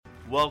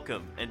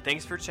Welcome, and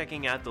thanks for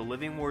checking out the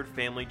Living Word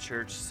Family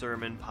Church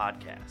Sermon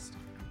Podcast.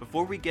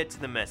 Before we get to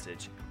the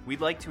message,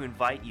 we'd like to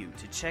invite you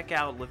to check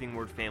out Living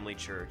Word Family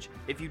Church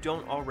if you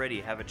don't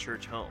already have a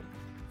church home.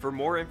 For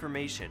more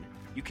information,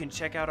 you can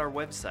check out our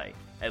website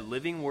at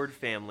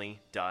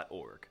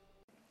livingwordfamily.org.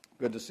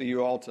 Good to see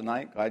you all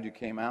tonight. Glad you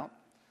came out,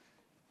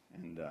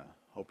 and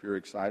hope you're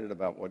excited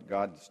about what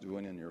God's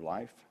doing in your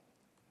life.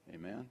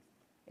 Amen.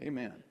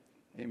 Amen.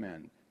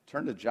 Amen.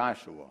 Turn to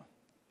Joshua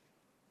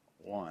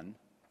 1.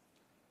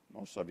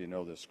 Most of you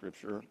know this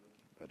scripture,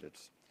 but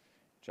it's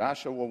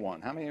Joshua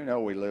 1. How many of you know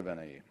we live in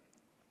a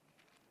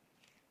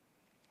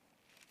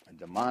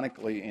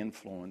demonically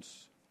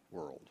influenced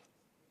world?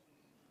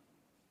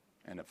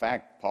 And in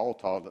fact, Paul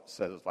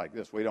says it like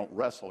this: we don't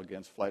wrestle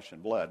against flesh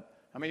and blood.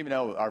 How many of you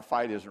know our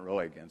fight isn't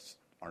really against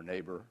our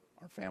neighbor,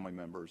 our family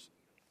members,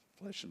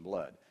 flesh and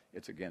blood?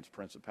 It's against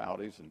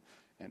principalities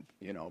and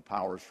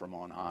powers from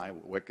on high,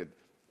 wicked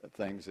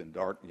things in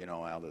dark,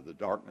 out of the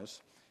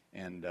darkness.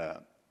 And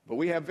but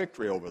we have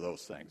victory over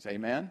those things.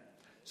 Amen?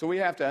 So we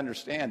have to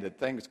understand that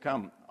things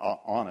come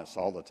on us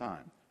all the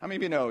time. How many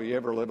of you know you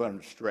ever live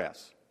under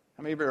stress?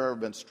 How many of you have ever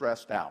been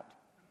stressed out?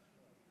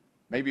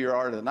 Maybe you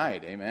are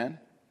tonight. Amen?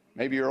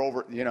 Maybe you're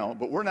over,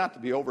 but we're not to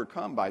be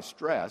overcome by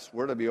stress.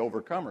 We're to be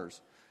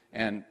overcomers.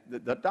 And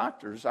the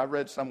doctors, I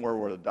read somewhere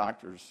where the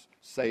doctors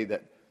say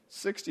that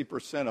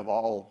 60% of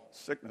all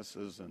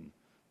sicknesses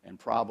and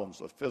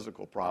problems, of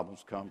physical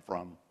problems, come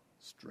from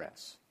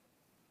stress.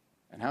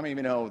 And how many of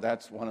you know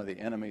that's one of the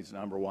enemy's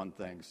number one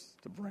things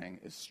to bring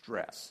is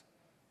stress?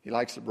 He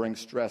likes to bring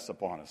stress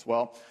upon us.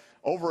 Well,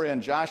 over in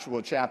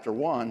Joshua chapter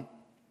 1,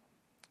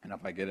 and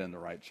if I get in the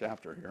right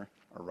chapter here,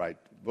 or right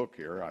book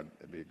here,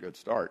 it'd be a good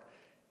start.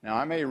 Now,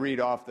 I may read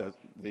off the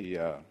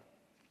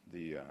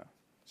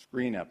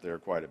screen up there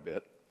quite a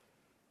bit.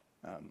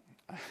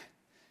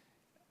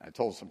 I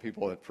told some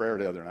people at prayer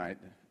the other night,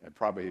 I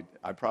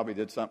probably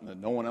did something that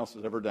no one else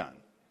has ever done.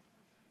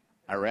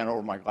 I ran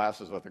over my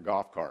glasses with a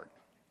golf cart.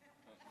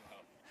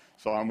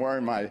 So I'm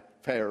wearing my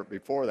pair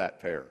before that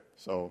pair.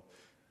 So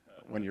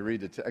when you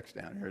read the text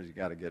down here, you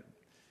got to get.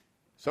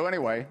 So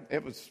anyway,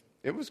 it was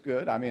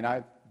good. I mean,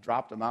 I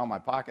dropped them out of my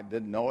pocket,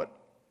 didn't know it.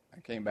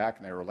 I came back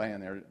and they were laying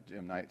there.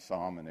 Jim Knight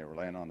saw them and they were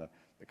laying on the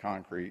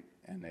concrete,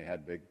 and they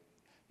had big.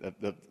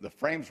 The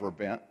frames were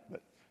bent,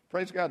 but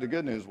praise God, the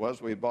good news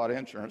was we had bought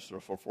insurance, so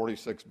for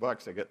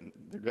 $46 they're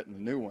getting the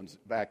new ones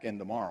back in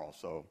tomorrow.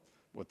 So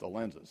with the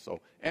lenses.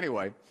 So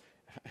anyway,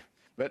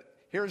 but.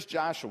 Here's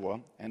Joshua,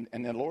 and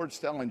the Lord's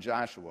telling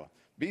Joshua,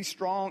 be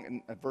strong,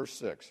 in verse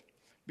 6,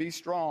 be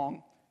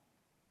strong,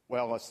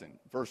 well, listen,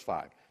 verse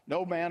 5,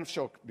 no man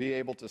shall be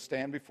able to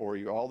stand before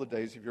you all the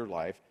days of your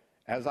life.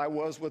 As I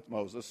was with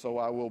Moses, so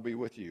I will be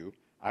with you.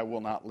 I will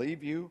not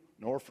leave you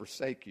nor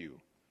forsake you.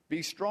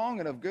 Be strong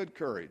and of good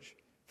courage,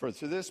 for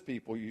to this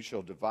people you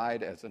shall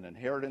divide as an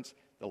inheritance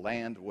the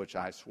land which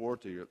I swore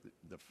to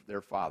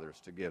their fathers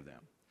to give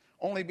them.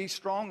 Only be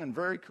strong and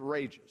very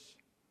courageous.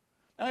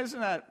 Now,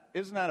 isn't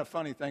that a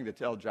funny thing to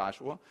tell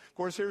Joshua? Of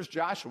course, here's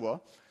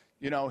Joshua.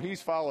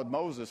 He's followed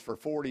Moses for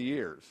 40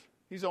 years.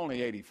 He's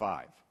only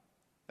 85.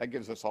 That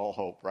gives us all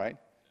hope, right?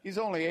 He's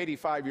only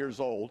 85 years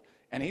old,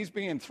 and he's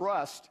being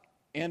thrust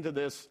into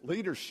this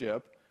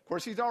leadership. Of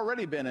course, he's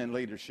already been in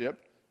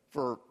leadership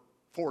for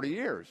 40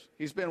 years.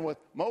 He's been with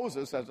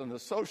Moses as an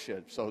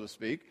associate, so to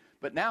speak,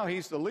 but now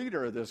he's the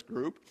leader of this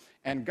group,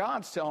 and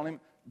God's telling him,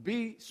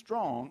 be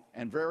strong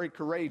and very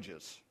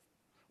courageous.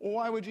 Well,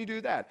 why would you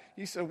do that?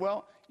 He said,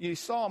 well, you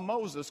saw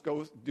Moses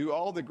go do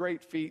all the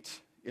great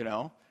feats,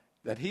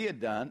 that he had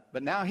done,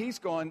 but now he's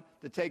going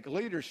to take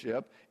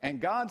leadership,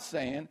 and God's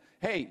saying,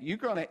 hey, you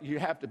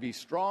have to be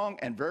strong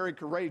and very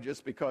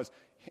courageous, because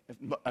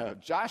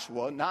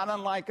Joshua, not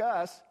unlike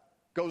us,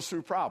 goes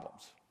through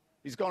problems.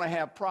 He's going to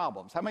have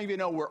problems. How many of you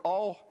know we're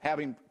all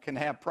can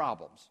have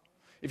problems?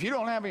 If you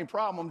don't have any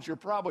problems, you're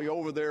probably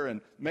over there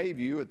in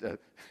Mayview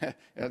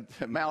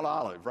at Mount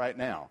Olive right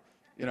now.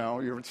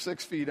 You're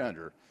 6 feet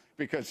under,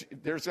 because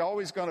there's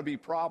always going to be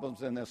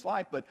problems in this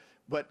life.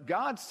 But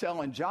God's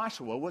telling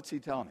Joshua, what's he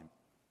telling him?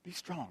 Be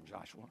strong,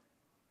 Joshua.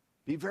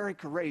 Be very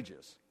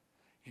courageous.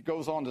 He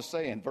goes on to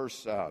say in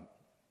verse,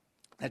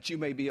 that you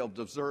may be able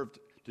to observe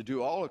to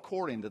do all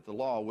according to the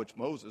law which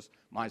Moses,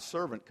 my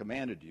servant,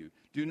 commanded you.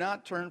 Do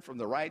not turn from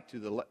the right to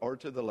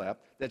the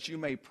left, that you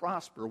may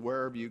prosper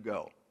wherever you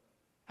go.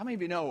 How many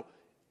of you know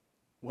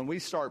when we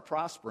start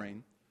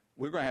prospering,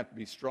 we're going to have to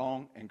be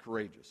strong and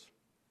courageous?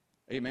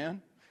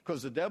 Amen?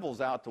 Because the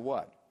devil's out to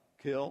what?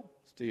 Kill,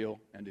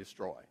 steal, and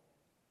destroy.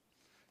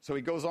 So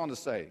he goes on to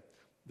say,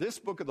 this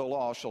book of the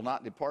law shall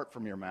not depart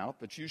from your mouth,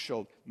 but you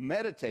shall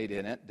meditate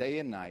in it day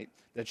and night,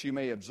 that you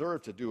may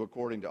observe to do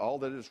according to all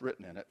that is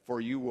written in it.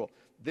 For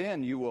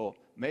then you will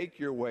make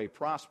your way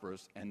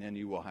prosperous, and then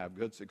you will have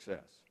good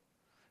success.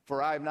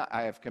 For I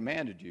have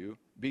commanded you,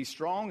 be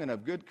strong and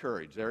of good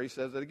courage. There he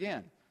says it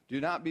again. Do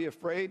not be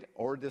afraid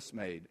or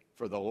dismayed,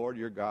 for the Lord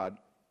your God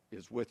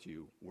is with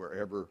you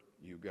wherever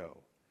you go.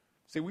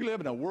 See, we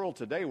live in a world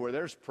today where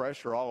there's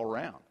pressure all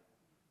around.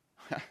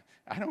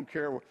 I don't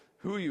care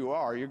who you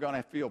are, you're going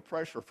to feel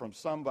pressure from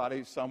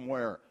somebody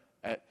somewhere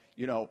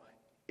You know,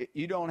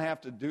 you don't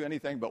have to do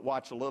anything but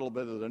watch a little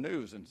bit of the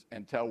news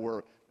and tell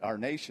where our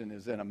nation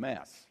is in a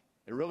mess.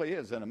 It really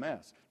is in a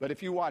mess. But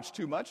if you watch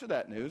too much of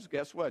that news,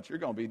 guess what? You're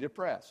going to be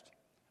depressed.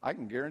 I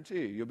can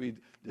guarantee you, you'll be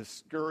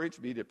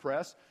discouraged, be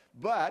depressed.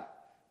 But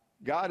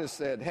God has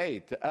said, hey,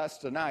 to us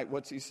tonight,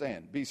 what's he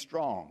saying? Be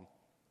strong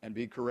and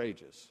be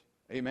courageous.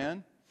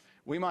 Amen?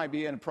 We might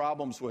be in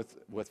problems with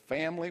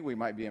family. We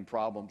might be in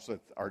problems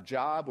with our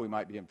job. We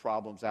might be in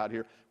problems out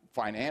here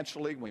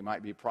financially. We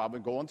might be probably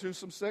going through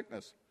some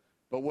sickness.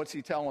 But what's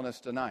he telling us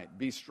tonight?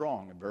 Be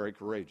strong and very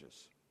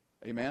courageous.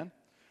 Amen?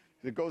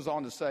 It goes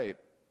on to say,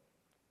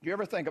 do you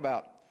ever think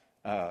about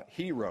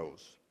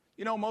heroes?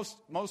 You know,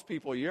 most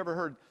people, you ever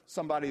heard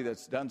somebody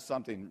that's done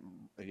something,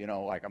 you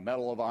know, like a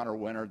Medal of Honor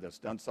winner that's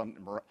done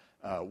something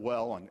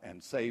well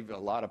and saved a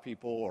lot of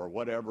people or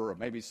whatever, or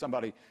maybe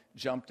somebody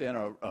jumped in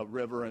a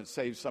river and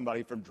saved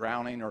somebody from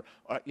drowning or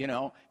you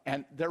know,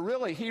 and they're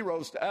really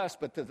heroes to us,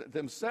 but to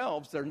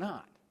themselves, they're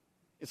not.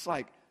 It's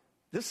like,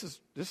 this is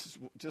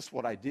just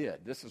what I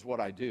did. This is what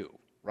I do,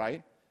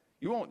 right?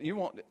 You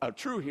won't a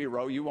true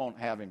hero, you won't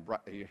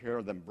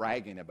hear them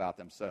bragging about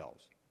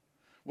themselves.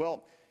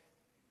 Well,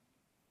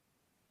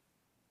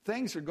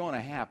 things are going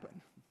to happen.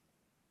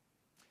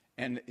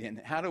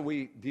 And how do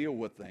we deal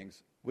with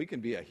things? We can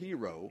be a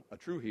hero, a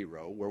true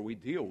hero, where we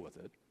deal with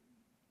it,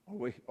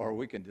 or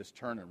we can just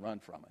turn and run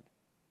from it.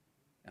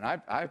 And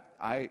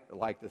I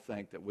like to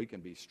think that we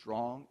can be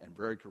strong and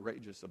very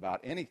courageous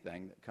about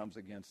anything that comes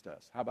against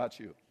us. How about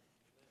you?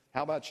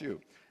 How about you?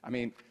 I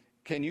mean,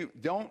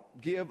 don't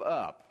give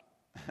up.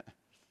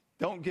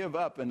 Don't give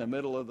up in the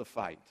middle of the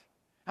fight.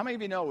 How many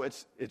of you know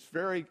it's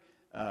very,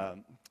 I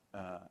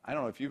don't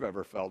know if you've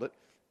ever felt it,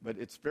 but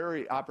it's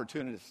very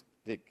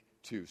opportunistic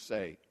to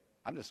say,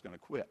 I'm just going to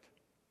quit.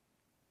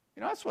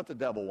 You know, that's what the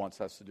devil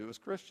wants us to do as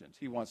Christians.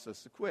 He wants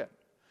us to quit.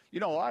 You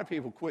know, a lot of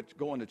people quit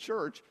going to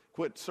church,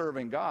 quit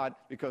serving God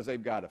because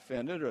they've got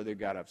offended or they've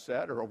got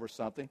upset or over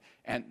something,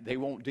 and they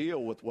won't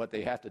deal with what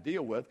they have to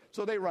deal with,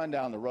 so they run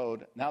down the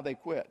road. Now they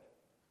quit.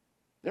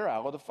 They're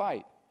out of the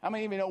fight. How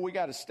many of you know we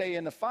got to stay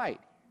in the fight?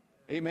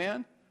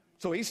 Amen?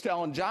 So he's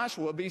telling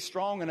Joshua, be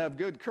strong and have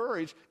good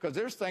courage, because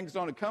there's things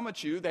going to come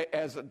at you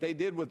as they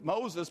did with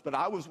Moses, but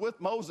I was with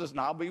Moses, and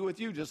I'll be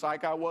with you just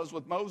like I was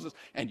with Moses,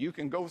 and you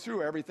can go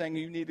through everything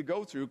you need to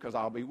go through because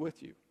I'll be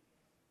with you.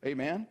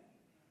 Amen?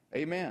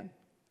 Amen.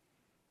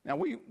 Now,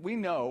 we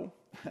know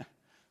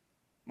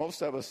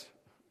most of us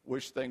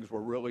wish things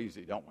were real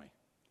easy, don't we?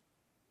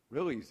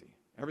 Real easy.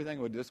 Everything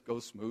would just go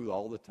smooth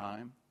all the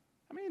time.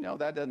 I mean, you know,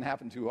 that doesn't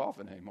happen too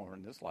often anymore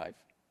in this life.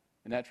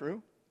 Isn't that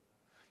true?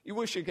 You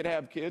wish you could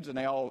have kids and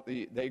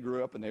they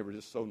grew up and they were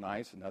just so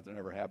nice and nothing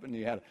ever happened.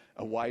 You had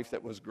a wife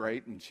that was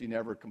great and she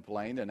never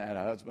complained, and had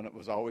a husband that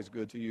was always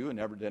good to you and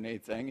never did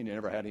anything, and you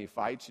never had any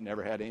fights, you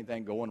never had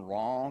anything going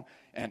wrong,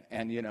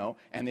 and you know,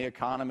 and the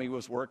economy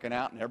was working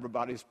out and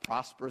everybody's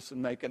prosperous and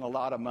making a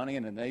lot of money,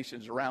 and the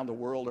nations around the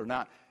world are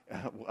not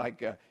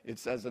like it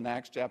says in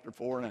Acts chapter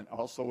 4 and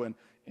also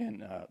in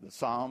the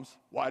Psalms.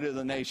 Why do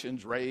the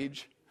nations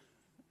rage?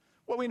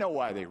 Well, we know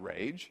why they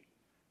rage.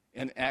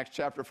 In Acts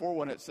chapter 4,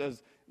 when it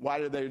says, why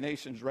do the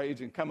nations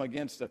rage and come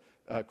against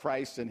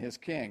Christ and his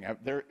king?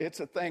 It's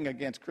a thing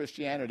against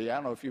Christianity. I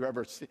don't know if you've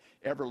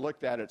ever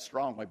looked at it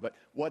strongly, but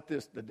what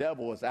the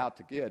devil is out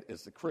to get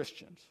is the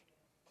Christians.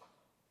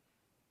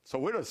 So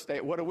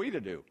what are we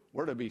to do?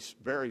 We're to be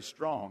very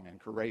strong and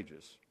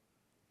courageous.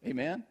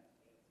 Amen?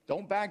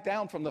 Don't back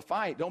down from the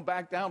fight. Don't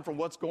back down from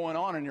what's going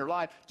on in your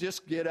life.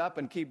 Just get up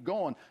and keep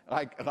going.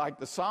 Like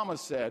the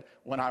psalmist said,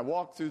 when I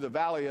walk through the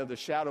valley of the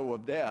shadow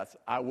of death,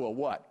 I will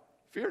what?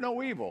 Fear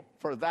no evil,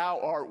 for thou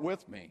art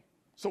with me.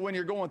 So when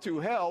you're going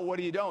through hell, what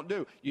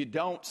do? You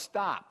don't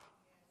stop.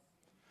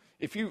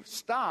 If you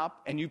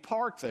stop and you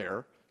park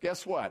there,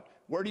 guess what?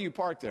 Where do you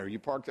park there? You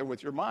park there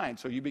with your mind.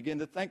 So you begin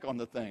to think on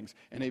the things,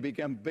 and they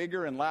become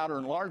bigger and louder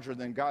and larger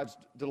than God's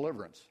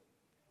deliverance.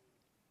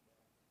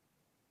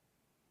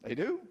 They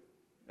do.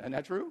 Isn't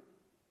that true?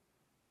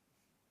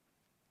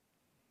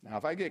 Now,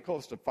 if I get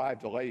close to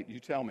 5 till 8, you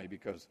tell me,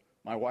 because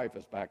my wife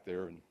is back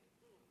there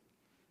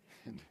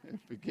and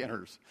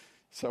beginners.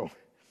 So,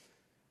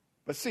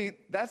 but see,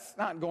 that's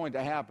not going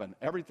to happen.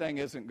 Everything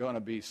isn't going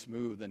to be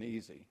smooth and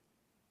easy.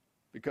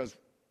 Because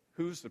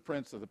who's the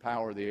prince of the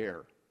power of the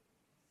air?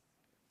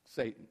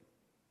 Satan.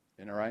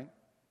 Isn't that right?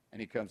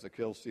 And he comes to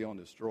kill, steal, and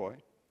destroy.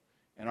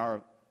 And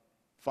our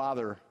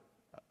father,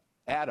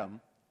 Adam,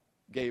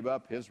 gave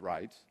up his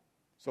rights.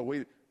 So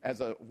we,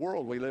 as a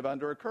world, we live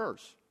under a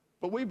curse.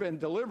 But we've been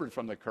delivered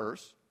from the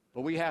curse.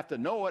 But we have to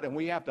know it, and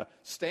we have to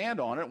stand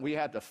on it, and we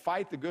have to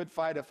fight the good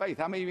fight of faith.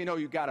 How many of you know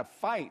you've got to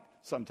fight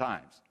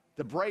sometimes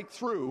to break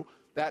through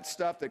that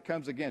stuff that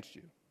comes against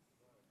you?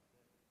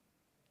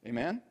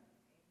 Amen?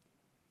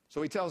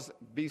 So he tells us,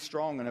 be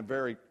strong and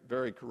very,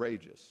 very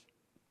courageous.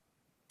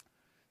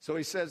 So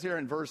he says here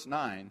in verse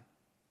 9,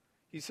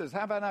 he says,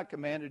 have I not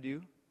commanded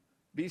you?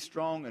 Be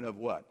strong and of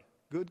what?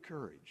 Good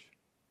courage.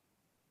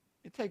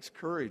 It takes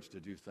courage to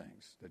do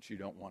things that you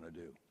don't want to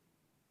do.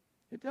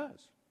 It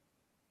does.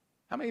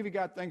 How many of you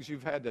got things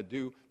you've had to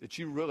do that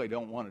you really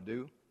don't want to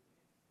do?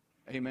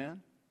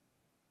 Amen?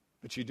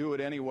 But you do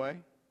it anyway.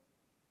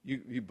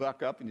 You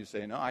buck up and you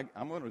say, no,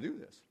 I'm going to do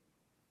this.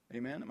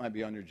 Amen? It might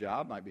be on your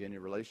job, might be in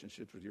your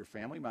relationships with your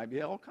family, might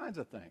be all kinds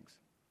of things.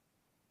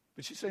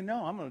 But you say,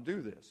 no, I'm going to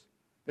do this.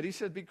 But he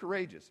said, be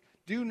courageous.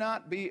 Do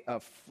not be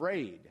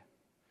afraid.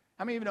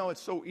 How many of you know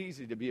it's so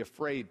easy to be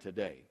afraid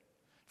today?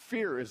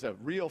 Fear is a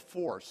real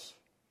force.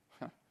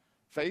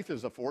 Faith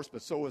is a force,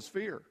 but so is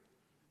fear.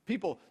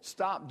 People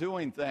stop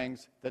doing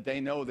things that they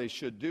know they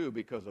should do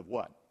because of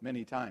what?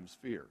 Many times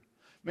fear.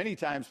 Many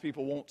times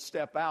people won't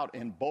step out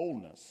in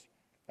boldness.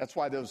 That's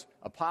why those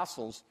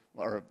apostles,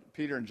 or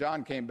Peter and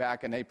John, came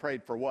back and they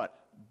prayed for what?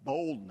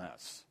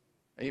 Boldness.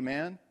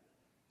 Amen?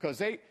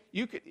 Because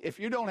if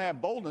you don't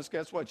have boldness,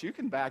 guess what? You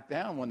can back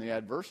down when the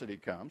adversity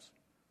comes.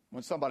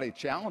 When somebody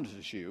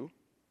challenges you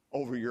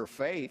over your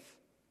faith.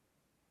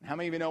 How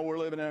many of you know we're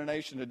living in a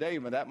nation today,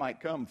 but that might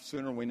come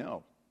sooner than we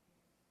know?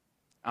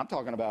 I'm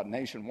talking about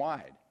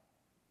nationwide.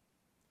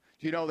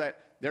 Do you know that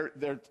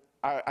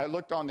I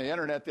looked on the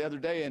internet the other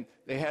day and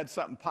they had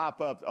something pop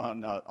up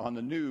on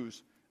the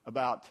news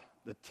about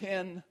the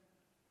 10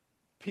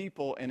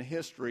 people in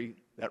history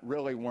that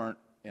really weren't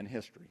in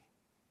history.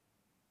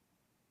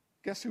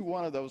 Guess who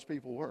one of those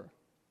people were?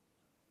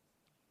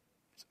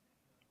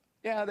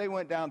 Yeah, they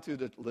went down through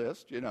the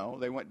list, you know.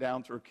 They went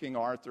down through King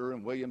Arthur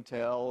and William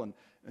Tell,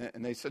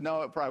 and they said,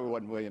 no, it probably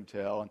wasn't William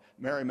Tell, and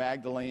Mary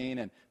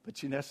Magdalene,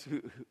 but you know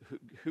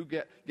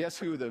guess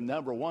who the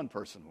number one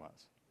person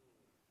was?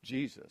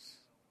 Jesus.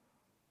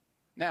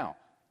 Now,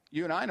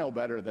 you and I know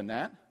better than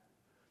that,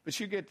 but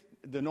you get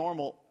the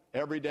normal,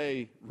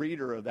 everyday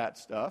reader of that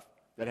stuff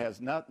that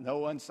has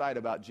no insight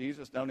about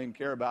Jesus, don't even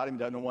care about him,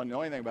 doesn't want to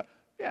know anything about him.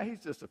 Yeah, he's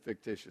just a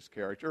fictitious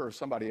character, or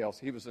somebody else.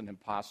 He was an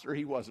imposter.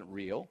 He wasn't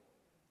real.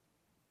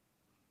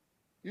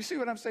 You see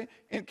what I'm saying?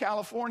 In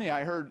California,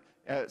 I heard,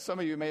 some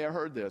of you may have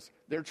heard this,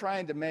 they're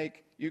trying to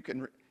make, you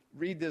can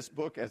read this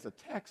book as a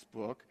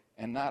textbook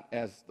and not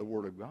as the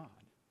Word of God.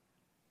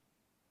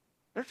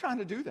 They're trying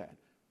to do that.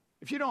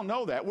 If you don't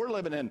know that, we're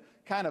living in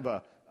kind of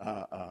a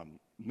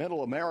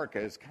middle America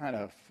is kind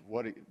of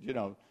what, you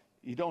know,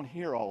 you don't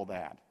hear all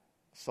that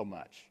so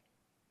much.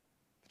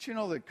 But you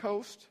know, the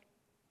coast,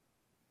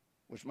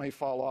 which may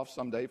fall off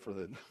someday for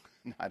the,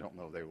 I don't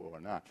know if they will or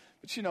not,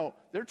 but you know,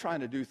 they're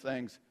trying to do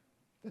things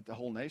that the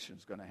whole nation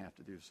is going to have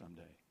to do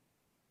someday.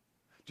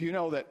 Do you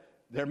know that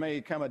there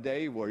may come a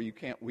day where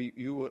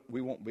we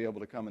won't be able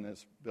to come in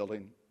this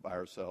building by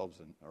ourselves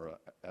or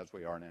as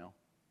we are now?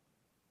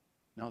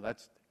 No,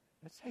 that's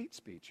hate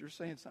speech. You're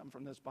saying something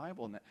from this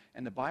Bible,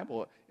 and the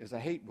Bible is a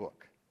hate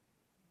book,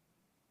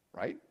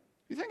 right?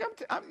 You think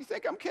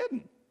I'm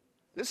kidding?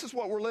 This is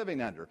what we're living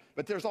under.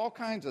 But there's all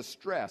kinds of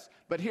stress.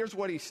 But here's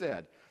what he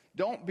said.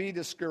 Don't be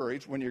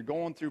discouraged when you're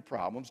going through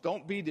problems.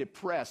 Don't be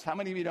depressed. How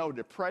many of you know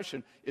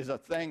depression is a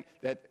thing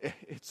that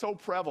it's so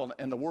prevalent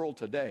in the world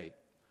today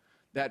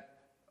that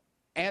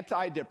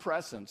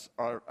antidepressants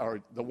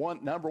are the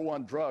number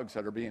one drugs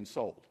that are being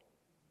sold?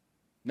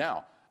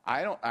 Now,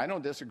 I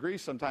don't disagree.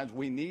 Sometimes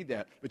we need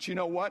that. But you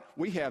know what?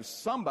 We have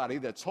somebody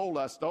that told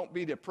us don't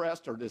be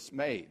depressed or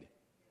dismayed.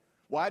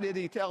 Why did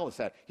he tell us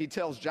that? He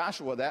tells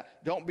Joshua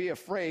that. Don't be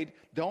afraid.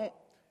 Don't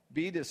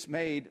be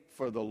dismayed,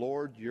 for the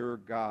Lord your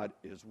God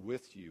is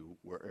with you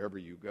wherever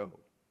you go.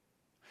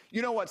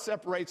 You know what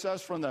separates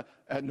us from the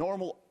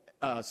normal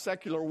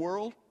secular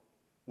world?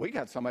 We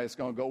got somebody that's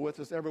going to go with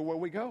us everywhere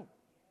we go.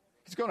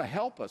 He's going to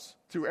help us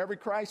through every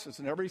crisis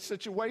and every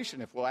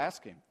situation if we'll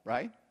ask him,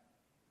 right?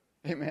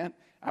 Amen.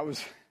 How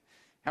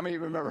many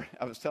of you remember,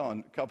 I was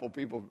telling a couple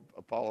people,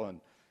 Paula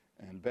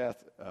and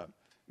Beth,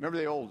 remember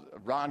the old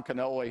Ron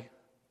Canoli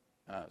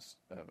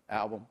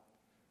album?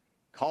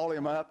 Call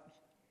him up.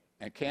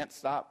 And can't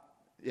stop,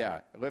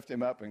 lift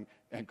him up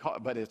and call,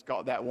 but it's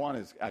called, that one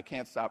is, I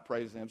can't stop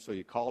praising him, so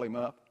you call him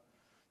up,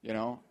 you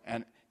know,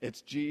 and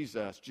it's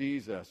Jesus,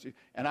 Jesus.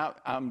 And I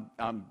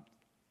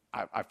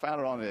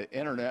found it on the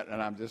internet, and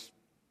I'm just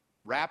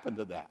rapping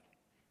to that.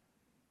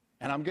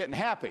 And I'm getting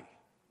happy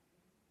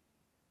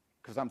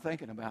because I'm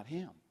thinking about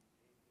him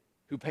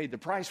who paid the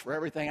price for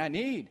everything I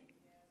need.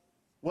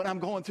 When I'm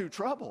going through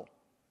trouble,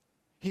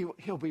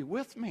 he'll be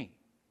with me.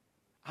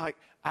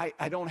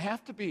 I don't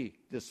have to be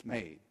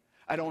dismayed.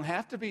 I don't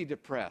have to be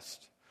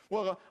depressed.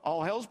 Well,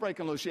 all hell's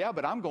breaking loose, yeah,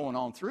 but I'm going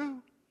on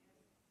through.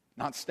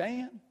 Not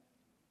staying.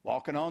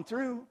 Walking on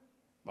through.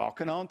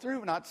 Walking on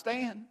through, not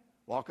staying.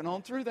 Walking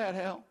on through that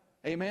hell.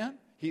 Amen?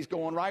 He's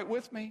going right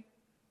with me.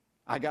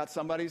 I got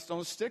somebody that's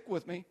going to stick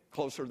with me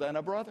closer than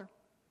a brother.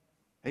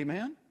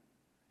 Amen?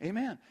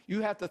 Amen.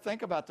 You have to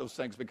think about those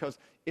things because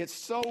it's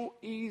so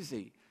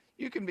easy.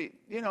 You can be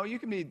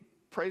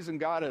praising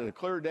God at a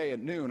clear day at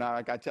noon.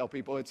 Like I tell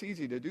people, it's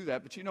easy to do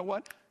that. But you know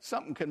what?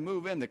 Something can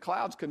move in. The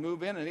clouds can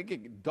move in, and it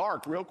can get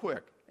dark real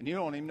quick. And you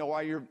don't even know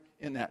why you're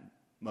in that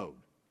mode.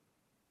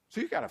 So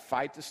you got to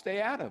fight to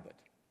stay out of it.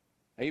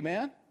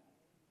 Amen?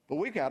 But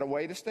we got a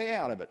way to stay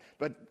out of it.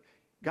 But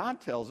God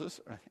tells us,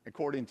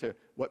 according to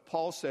what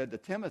Paul said to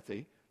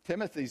Timothy,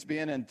 Timothy's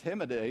being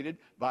intimidated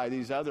by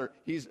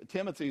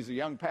Timothy's a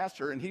young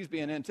pastor, and he's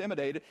being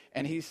intimidated.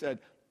 And he said,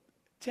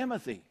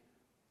 Timothy,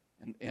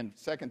 in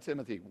 2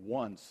 Timothy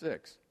 1,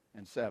 6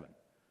 and 7.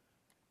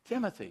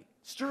 Timothy,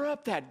 stir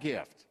up that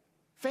gift.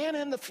 Fan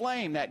in the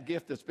flame that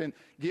gift that's been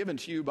given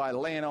to you by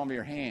laying on of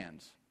your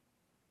hands.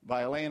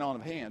 By laying on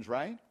of hands,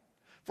 right?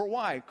 For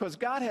why? Because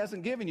God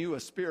hasn't given you a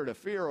spirit of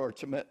fear or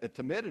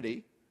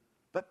timidity,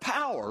 but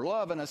power,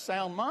 love, and a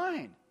sound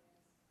mind.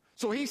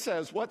 So he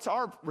says, what's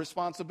our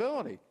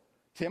responsibility?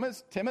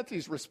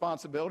 Timothy's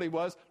responsibility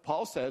was,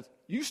 Paul says,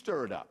 you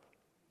stir it up.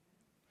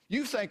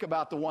 You think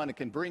about the one that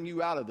can bring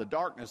you out of the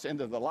darkness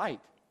into the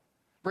light.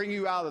 Bring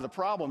you out of the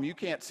problem. You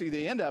can't see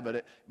the end of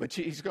it, but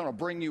he's going to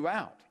bring you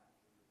out.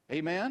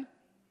 Amen?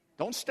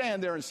 Don't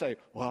stand there and say,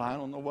 well, I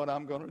don't know what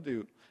I'm going to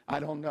do. I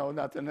don't know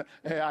nothing.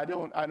 Hey, I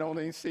don't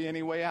even see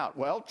any way out.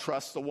 Well,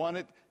 trust the one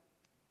that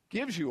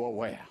gives you a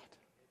way out.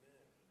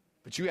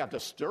 But you have to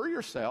stir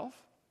yourself.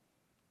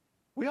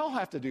 We all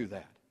have to do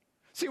that.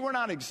 See, we're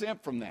not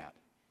exempt from that.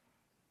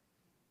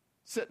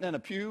 Sitting in a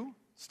pew,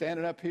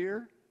 standing up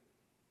here,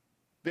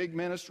 big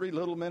ministry,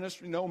 little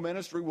ministry, no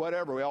ministry,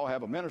 whatever. We all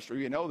have a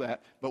ministry, you know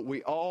that. But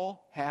we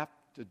all have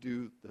to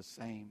do the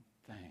same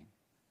thing.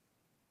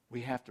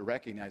 We have to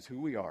recognize who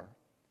we are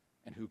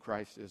and who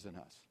Christ is in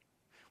us.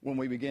 When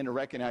we begin to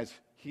recognize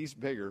he's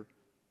bigger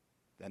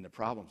than the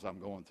problems I'm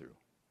going through,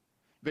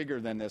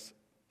 bigger than this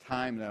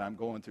time that I'm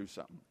going through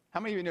something. How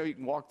many of you know you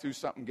can walk through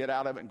something, get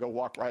out of it, and go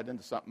walk right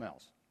into something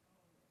else?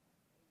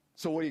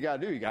 So what do?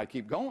 You got to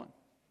keep going.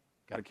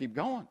 Got to keep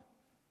going.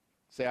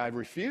 Say, I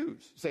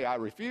refuse. Say, I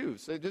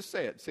refuse. Just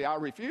say it. Say, I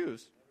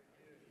refuse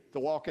to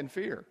walk in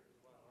fear.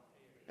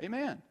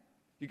 Amen.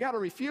 You got to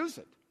refuse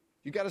it.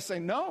 You got to say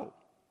no.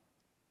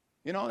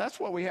 You know, that's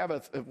what we have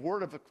a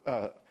word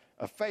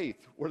of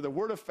faith. We're the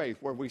word of faith,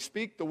 where we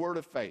speak the word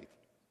of faith.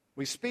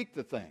 We speak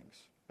the things.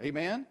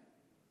 Amen?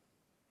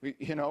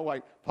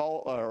 Like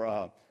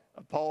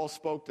Paul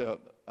spoke to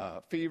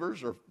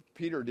fevers, or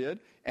Peter did,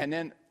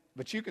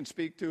 but you can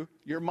speak to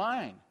your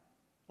mind.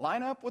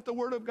 Line up with the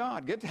word of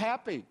God. Get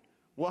happy.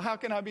 Well, how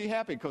can I be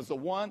happy? Because the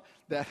one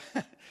that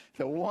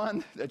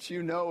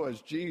you know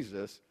as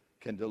Jesus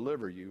can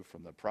deliver you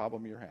from the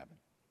problem you're having.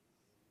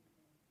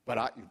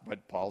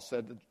 But Paul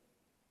said to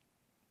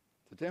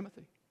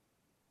Timothy,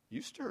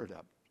 you stir it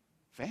up.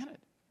 Fan it.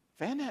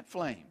 Fan that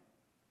flame.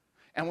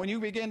 And when you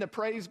begin to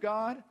praise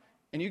God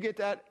and you get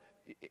that,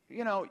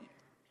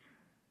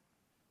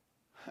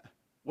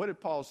 what did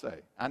Paul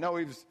say? I know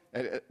he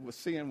was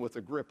seeing with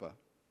Agrippa,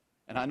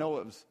 and I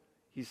know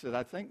he said,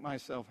 I think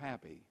myself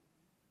happy.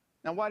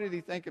 Now, why did he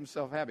think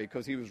himself happy?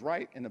 Because he was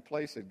right in the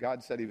place that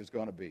God said he was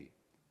going to be.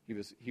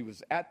 He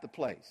was at the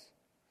place.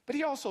 But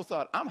he also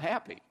thought, I'm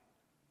happy.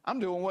 I'm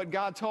doing what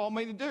God told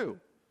me to do.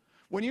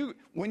 When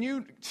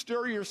you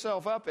stir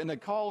yourself up in the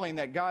calling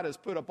that God has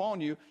put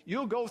upon you,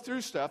 you'll go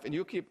through stuff and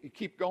you'll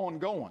keep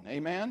going.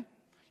 Amen?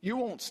 You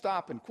won't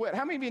stop and quit.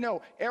 How many of you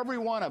know every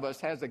one of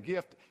us has a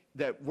gift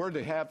that we're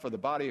to have for the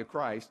body of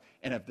Christ?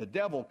 And if the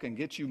devil can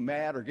get you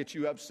mad or get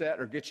you upset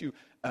or get you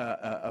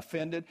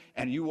offended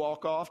and you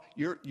walk off,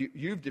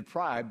 you've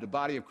deprived the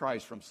body of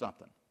Christ from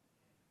something.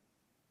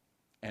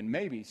 And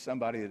maybe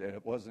somebody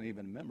that wasn't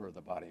even a member of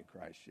the body of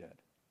Christ yet.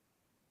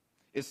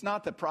 It's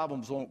not that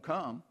problems won't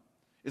come.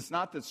 It's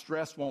not that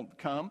stress won't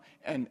come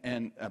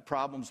and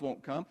problems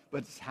won't come,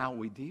 but it's how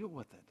we deal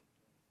with it.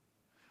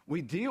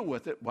 We deal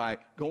with it by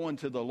going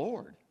to the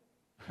Lord.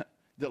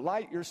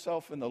 Delight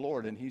yourself in the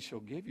Lord, and he shall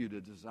give you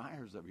the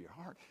desires of your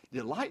heart.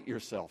 Delight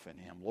yourself in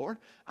him, Lord.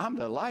 I'm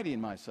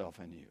delighting myself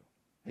in you.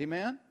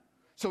 Amen?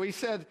 So he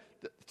said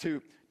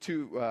to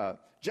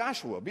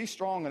Joshua, be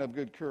strong and of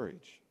good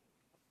courage.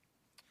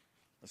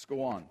 Let's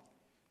go on.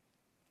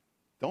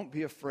 Don't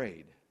be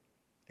afraid.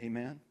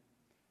 Amen?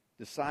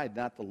 Decide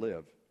not to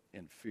live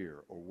in fear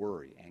or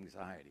worry,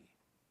 anxiety.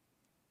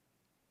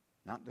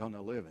 Not going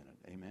to live in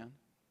it. Amen?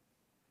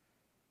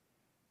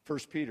 1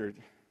 Peter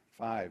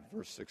 5,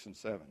 verse 6 and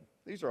 7.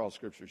 These are all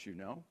scriptures you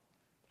know.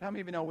 But how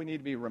many of you know we need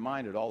to be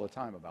reminded all the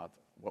time about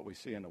what we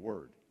see in the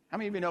Word? How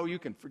many of you know you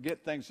can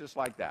forget things just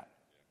like that?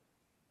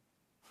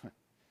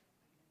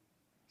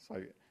 It's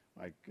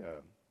like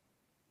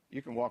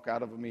you can walk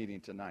out of a meeting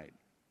tonight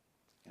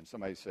and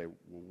somebody say, well,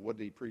 what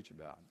did he preach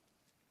about?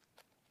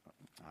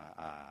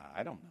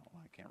 I don't know.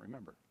 I can't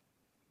remember.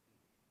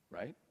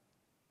 Right?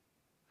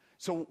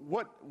 So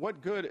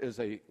what good is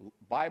a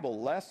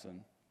Bible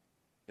lesson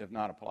if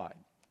not applied?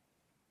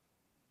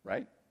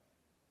 Right?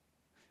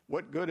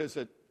 What good is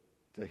it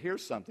to hear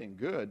something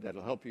good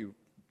that'll help you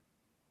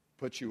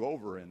put you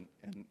over in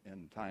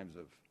times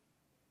of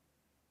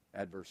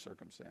adverse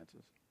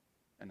circumstances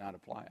and not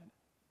apply it?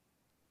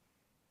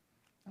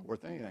 Not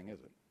worth anything, is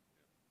it?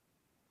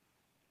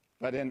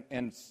 But in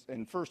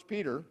 1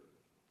 Peter,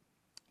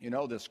 you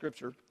know this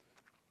scripture.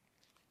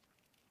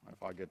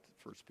 If I get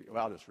to 1 Peter,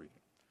 well, I'll just read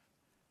it.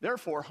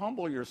 Therefore,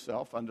 humble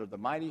yourself under the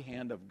mighty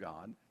hand of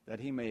God, that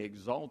he may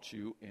exalt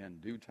you in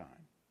due time,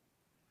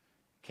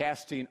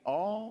 casting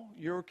all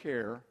your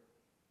care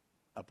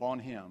upon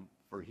him,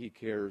 for he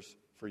cares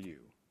for you.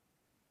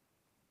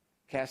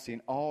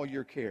 Casting all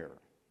your care.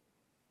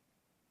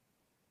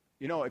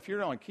 You know, if you're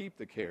going to keep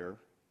the care,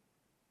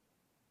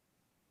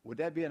 would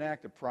that be an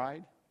act of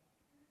pride?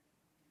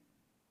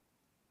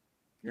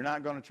 You're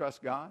not going to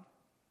trust God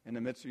in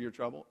the midst of your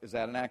trouble? Is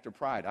that an act of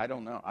pride? I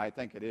don't know. I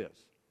think it is.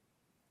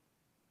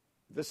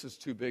 This is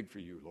too big for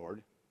you,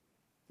 Lord.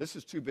 This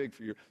is too big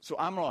for you. So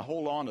I'm going to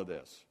hold on to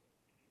this.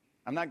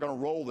 I'm not going to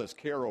roll this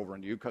care over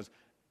into you because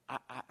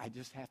I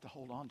just have to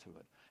hold on to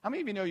it. How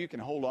many of you know you can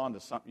hold on to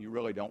something you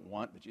really don't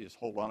want, but you just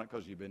hold on it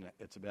because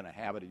it's been a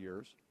habit of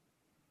yours?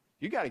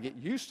 You got to get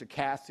used to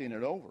casting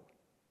it over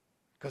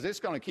because it's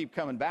going to keep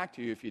coming back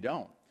to you if you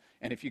don't.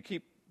 And if you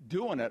keep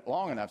doing it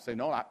long enough, say,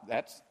 no,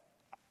 that's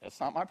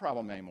not my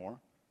problem anymore.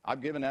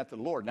 I've given that to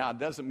the Lord. Now, it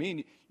doesn't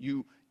mean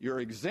you're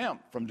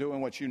exempt from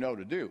doing what you know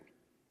to do,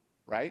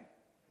 right?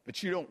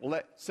 But you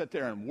don't sit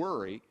there and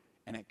worry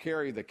and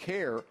carry the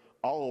care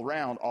all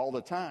around all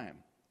the time.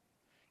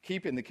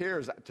 Keeping the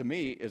cares, to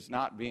me, is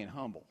not being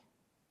humble.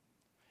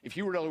 If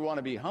you really want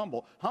to be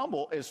humble,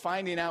 humble is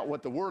finding out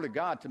what the Word of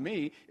God, to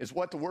me, is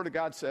what the Word of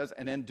God says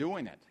and then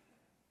doing it.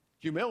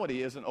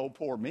 Humility isn't, oh,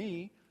 poor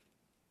me.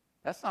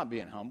 That's not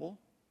being humble.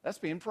 That's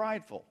being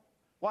prideful.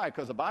 Why?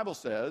 Because the Bible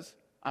says,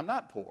 I'm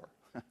not poor.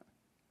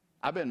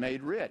 I've been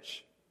made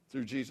rich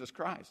through Jesus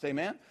Christ.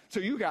 Amen? So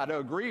you got to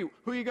agree.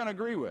 Who are you going to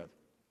agree with?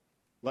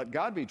 Let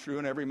God be true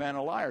and every man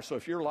a liar. So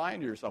if you're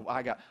lying to yourself,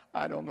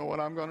 I don't know what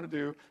I'm going to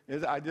do.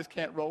 I just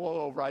can't roll it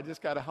over. I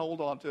just got to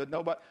hold on to it.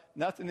 No, but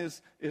nothing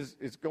is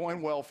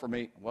going well for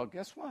me. Well,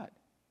 guess what?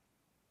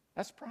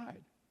 That's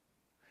pride.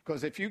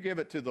 Because if you give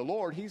it to the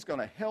Lord, He's going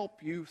to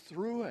help you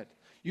through it.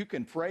 You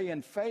can pray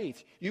in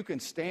faith. You can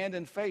stand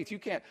in faith. You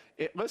can't.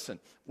 Listen,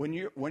 when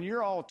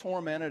you're all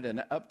tormented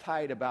and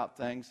uptight about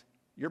things,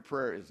 your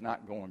prayer is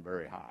not going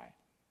very high.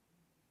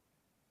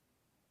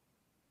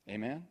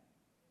 Amen?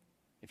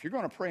 If you're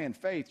going to pray in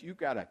faith, you've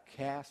got to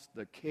cast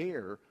the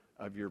care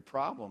of your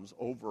problems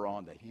over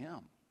onto Him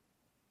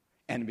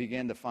and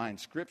begin to find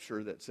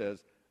Scripture that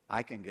says,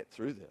 I can get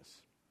through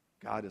this.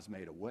 God has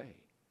made a way.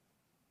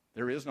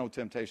 There is no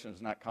temptation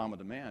that's not common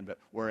to man, but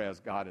whereas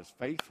God is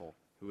faithful,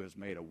 who has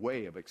made a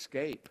way of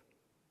escape.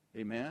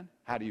 Amen?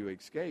 How do you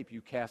escape?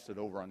 You cast it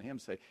over on Him,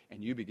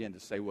 and you begin to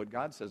say what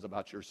God says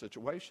about your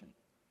situation.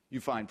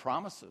 You find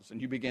promises,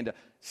 and you begin to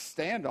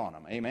stand on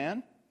them.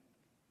 Amen?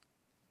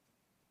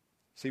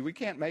 See, we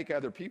can't make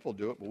other people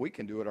do it, but we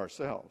can do it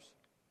ourselves.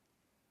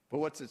 But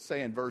what's it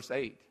say in verse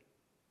 8?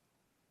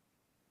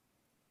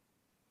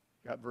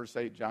 Got verse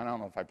 8, John? I don't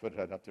know if I put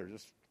that up there.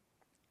 Just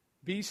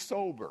be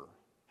sober.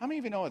 How many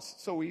of you know it's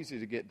so easy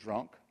to get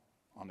drunk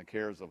on the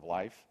cares of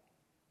life?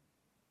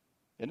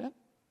 Isn't it?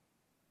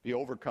 Be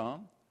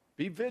overcome.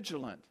 Be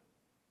vigilant.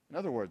 In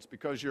other words,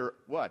 because you're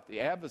what?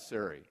 The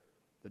adversary,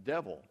 the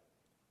devil,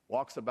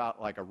 walks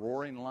about like a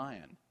roaring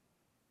lion,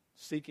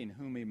 seeking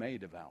whom he may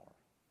devour.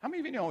 How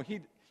many of you know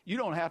you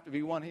don't have to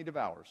be one he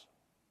devours?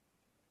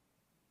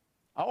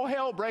 Oh,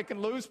 hell breaking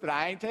loose, but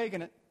I ain't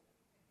taking it.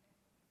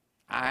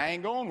 I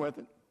ain't going with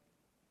it.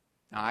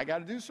 Now, I got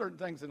to do certain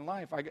things in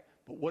life. But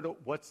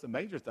what's the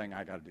major thing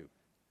I got to do?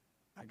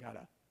 I got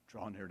to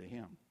draw near to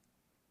Him.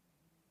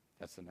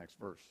 That's the next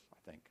verse,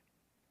 I think.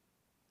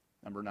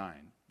 Number 9,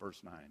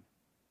 verse 9.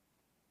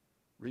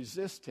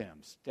 Resist him,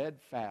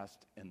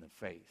 steadfast in the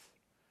faith,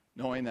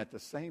 knowing that the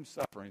same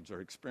sufferings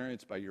are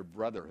experienced by your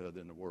brotherhood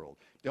in the world.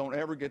 Don't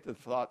ever get the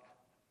thought,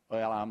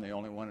 well, I'm the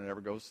only one that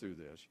ever goes through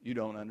this. You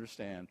don't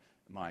understand,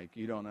 Mike.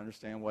 You don't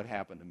understand what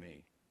happened to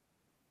me.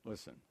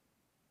 Listen,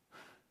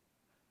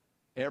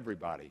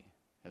 everybody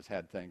has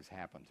had things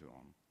happen to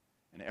them,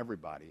 and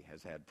everybody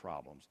has had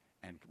problems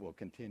and will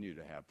continue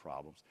to have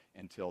problems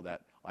until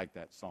that, like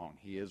that song,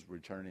 He is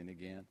returning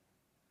again.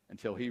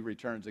 Until He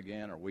returns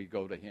again or we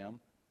go to Him,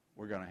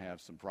 we're going to have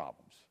some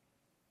problems.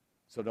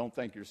 So don't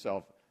think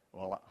yourself,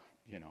 well,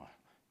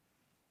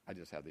 I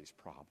just have these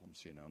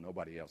problems,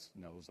 Nobody else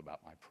knows about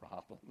my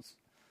problems.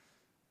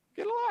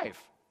 Get a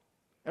life.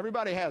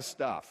 Everybody has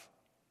stuff.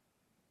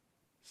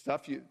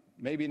 Stuff you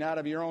maybe not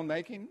of your own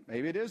making,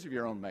 maybe it is of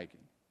your own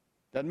making.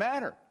 Doesn't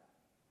matter.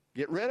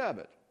 Get rid of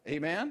it.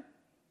 Amen?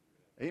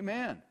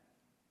 Amen.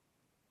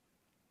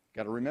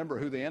 Got to remember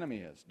who the enemy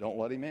is. Don't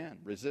let him in.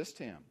 Resist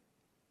him.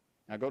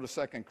 Now go to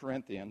 2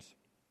 Corinthians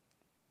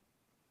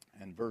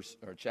and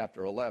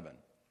chapter 11.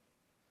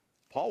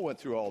 Paul went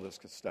through all this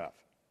stuff.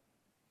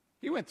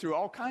 He went through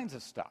all kinds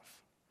of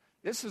stuff.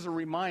 This is a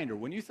reminder.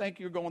 When you think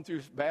you're going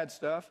through bad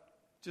stuff,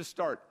 just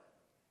start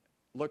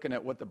looking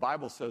at what the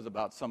Bible says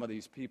about some of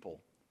these people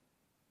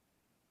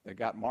that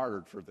got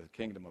martyred for the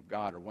kingdom of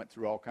God or went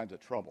through all kinds of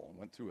trouble and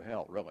went through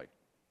hell, really.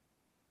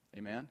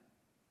 Amen? I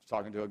was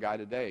talking to a guy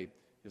today.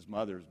 His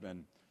mother's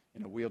been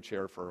in a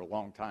wheelchair for a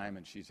long time,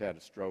 and she's had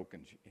a stroke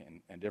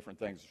and different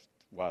things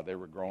while they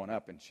were growing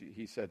up. And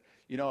he said,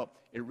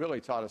 it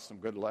really taught us some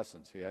good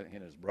lessons, he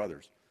and his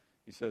brothers.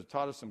 He says, it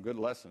taught us some good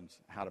lessons,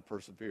 how to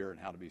persevere and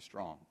how to be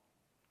strong.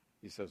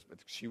 He says, but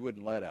she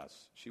wouldn't let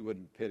us. She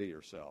wouldn't pity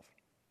herself.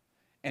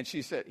 And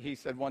he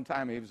said one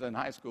time he was in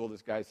high school,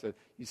 this guy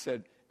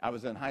said, I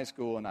was in high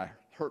school and I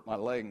hurt my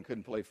leg and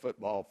couldn't play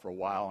football for a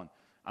while, and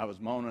I was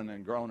moaning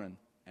and groaning,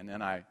 and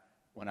then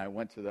when I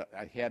went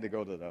I had to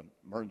go to the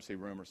emergency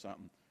room or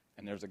something,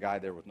 and there's a guy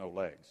there with no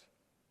legs.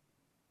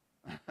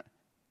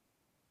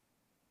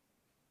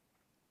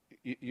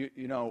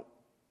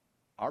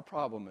 Our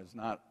problem is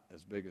not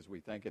as big as we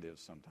think it is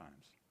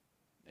sometimes.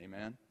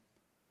 Amen?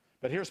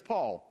 But here's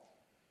Paul.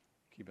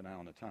 Keep an eye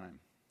on the time.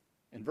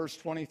 In verse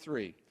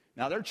 23.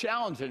 Now they're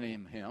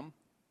challenging him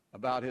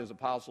about his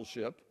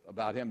apostleship,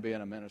 about him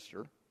being a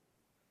minister.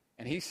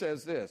 And he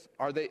says this,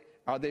 Are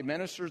they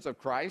ministers of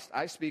Christ?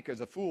 I speak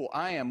as a fool.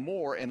 I am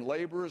more in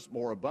laborers,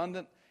 more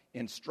abundant,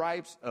 in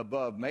stripes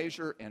above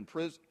measure,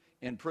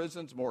 in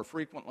prisons more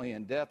frequently,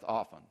 in deaths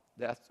often.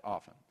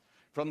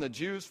 From the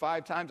Jews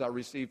 5 times I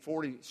received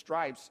 40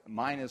 stripes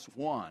minus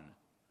 1.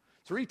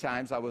 3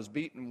 times I was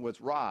beaten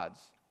with rods.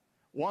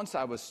 Once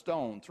I was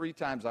stoned. 3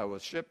 times I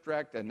was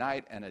shipwrecked, a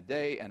night and a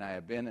day, and I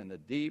have been in the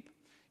deep,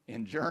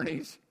 in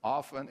journeys,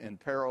 often in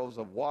perils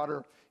of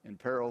water, in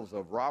perils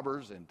of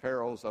robbers, in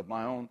perils of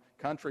my own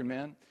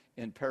countrymen,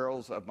 in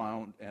perils of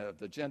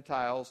the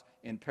Gentiles,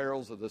 in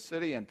perils of the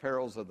city, in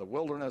perils of the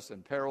wilderness,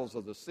 in perils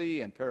of the sea,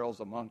 in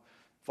perils among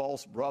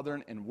false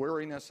brethren, in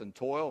weariness and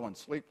toil and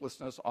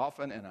sleeplessness,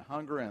 often in a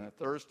hunger and a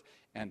thirst,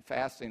 and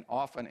fasting,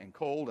 often in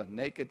cold and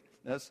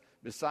nakedness,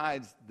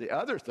 besides the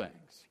other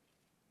things.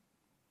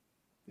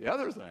 The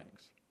other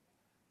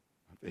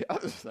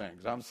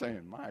things. I'm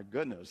saying, my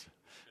goodness,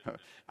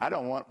 I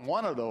don't want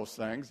one of those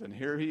things. And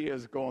here he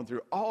is going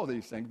through all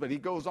these things. But he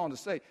goes on to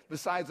say,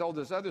 besides all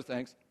these other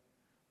things,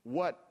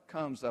 what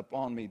comes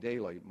upon me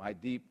daily? My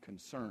deep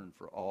concern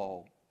for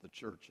all the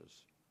churches.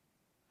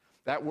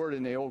 That word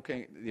in the Old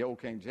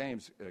King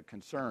James,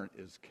 concern,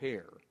 is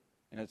care.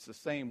 And it's the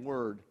same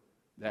word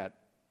that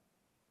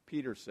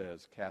Peter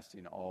says,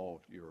 casting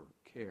all your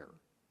care.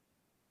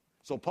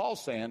 So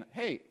Paul's saying,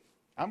 hey,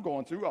 I'm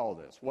going through all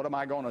this. What am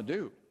I going to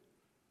do?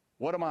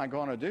 What am I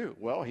going to do?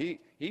 Well, he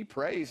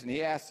prays and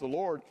he asks the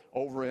Lord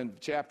over in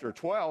chapter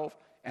 12,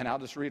 and I'll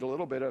just read a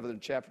little bit of it in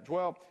chapter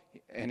 12.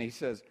 And he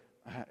says,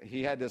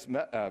 he had this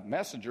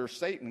messenger,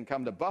 Satan,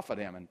 come to buffet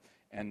him,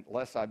 and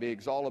lest I be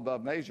exalted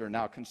above measure.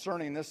 Now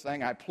concerning this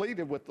thing, I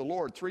pleaded with the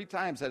Lord 3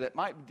 times that it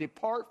might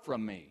depart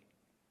from me.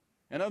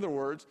 In other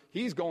words,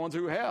 he's going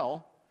through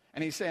hell,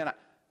 and he's saying,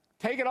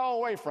 take it all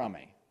away from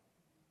me.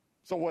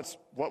 So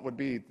what would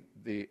be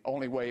the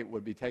only way it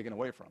would be taken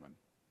away from him?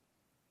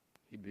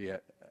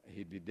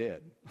 He'd be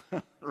dead,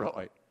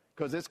 really,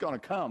 because it's going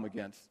to come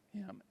against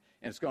him,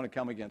 and it's going to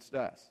come against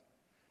us.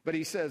 But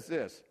he says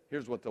this.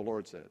 Here's what the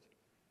Lord says.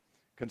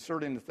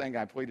 Concerning the thing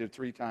I pleaded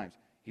 3 times,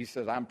 he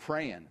says, I'm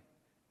praying.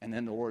 And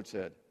then the Lord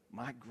said,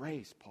 my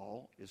grace,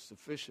 Paul, is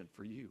sufficient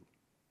for you.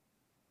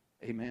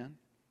 Amen?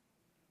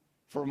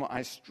 For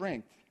my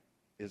strength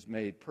is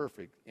made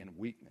perfect in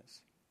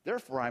weakness.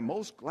 Therefore, I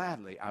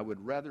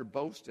would rather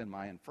boast in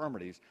my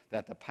infirmities,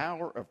 that the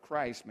power of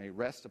Christ may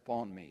rest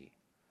upon me.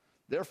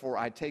 Therefore,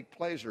 I take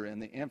pleasure in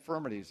the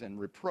infirmities and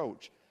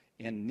reproach,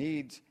 in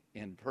needs,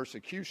 in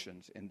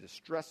persecutions, in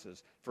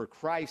distresses, for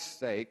Christ's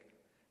sake.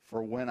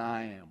 For when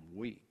I am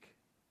weak,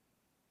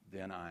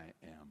 then I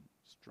am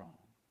strong.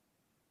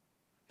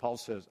 Paul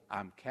says,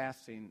 I'm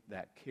casting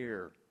that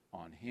care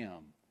on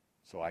him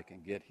so I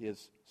can get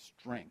his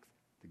strength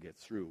to get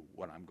through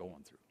what I'm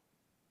going through.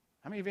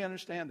 How many of you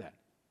understand that?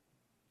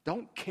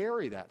 Don't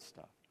carry that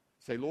stuff.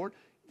 Say, Lord,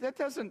 that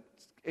doesn't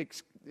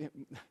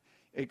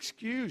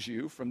excuse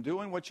you from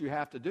doing what you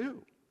have to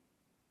do.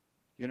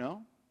 You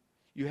know?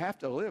 You have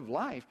to live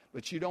life,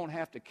 but you don't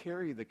have to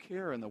carry the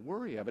care and the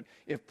worry of it.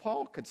 If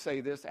Paul could say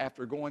this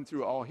after going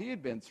through all he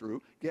had been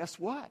through, guess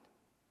what?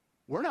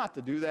 We're not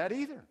to do that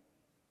either.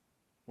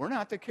 We're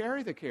not to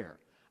carry the care.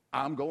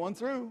 I'm going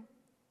through.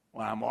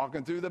 When I'm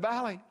walking through the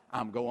valley,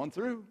 I'm going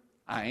through.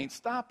 I ain't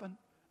stopping.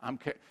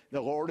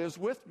 The Lord is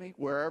with me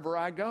wherever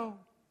I go.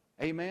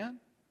 Amen?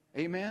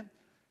 Amen?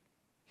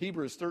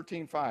 Hebrews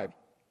 13:5.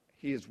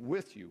 He is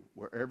with you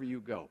wherever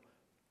you go.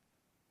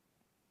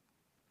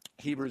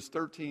 Hebrews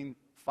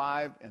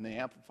 13:5 and the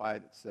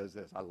Amplified says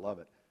this. I love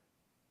it.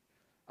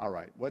 All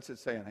right. What's it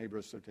say in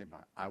Hebrews 13:5?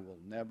 I will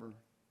never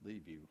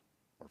leave you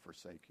or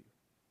forsake you.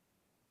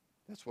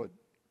 That's what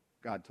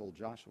God told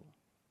Joshua.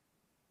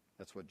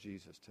 That's what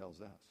Jesus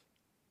tells us.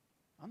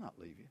 I'll not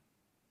leave you.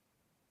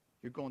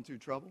 You're going through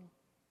trouble?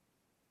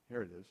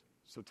 Here it is.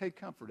 So take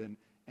comfort and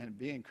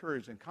be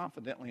encouraged, and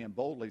confidently and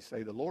boldly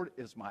say, the Lord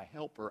is my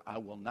helper. I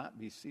will not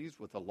be seized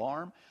with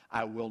alarm.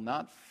 I will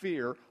not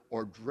fear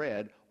or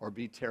dread or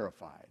be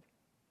terrified.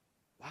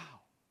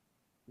 Wow.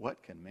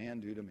 What can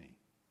man do to me?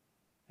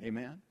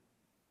 Amen?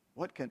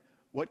 What can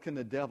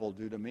the devil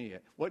do to me?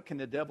 What can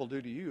the devil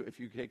do to you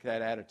if you take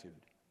that attitude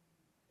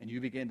and you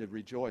begin to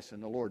rejoice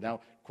in the Lord?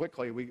 Now,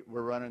 quickly,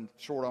 we're running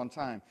short on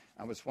time.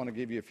 I just want to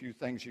give you a few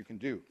things you can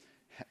do.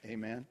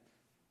 Amen?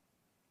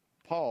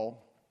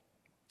 Paul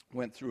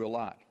went through a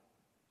lot.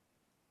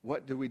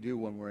 What do we do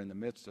when we're in the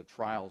midst of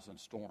trials and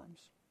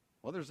storms?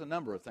 Well, there's a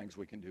number of things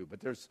we can do, but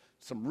there's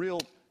some real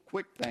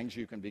quick things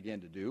you can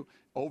begin to do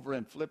over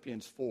in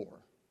Philippians 4.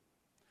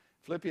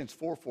 Philippians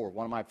 4:4,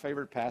 one of my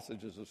favorite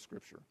passages of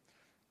Scripture.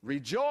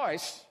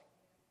 Rejoice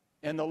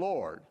in the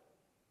Lord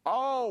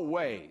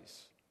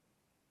always.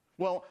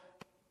 Well,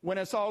 when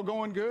it's all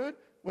going good,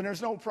 when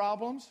there's no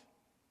problems?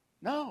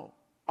 No,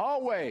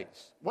 always.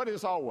 What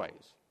is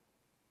always?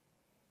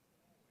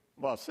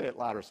 Well, say it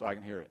louder so I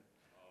can hear it.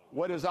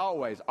 what is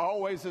always?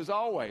 Always is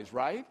always,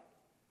 right?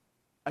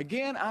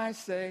 Again, I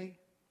say,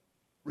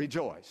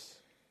 rejoice.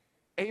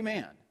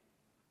 Amen.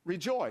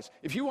 Rejoice.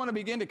 If you want to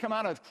begin to come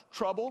out of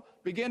trouble,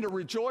 begin to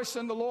rejoice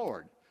in the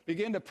Lord.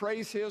 Begin to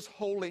praise his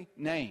holy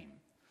name.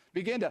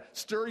 Begin to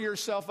stir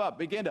yourself up.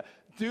 Begin to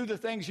do the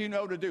things you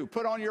know to do.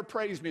 Put on your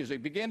praise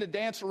music. Begin to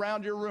dance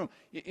around your room,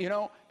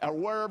 or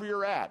wherever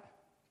you're at.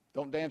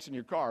 Don't dance in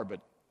your car,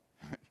 but,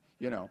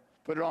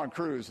 put it on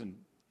cruise and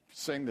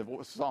sing the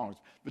songs.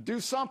 But do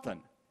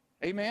something.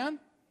 Amen?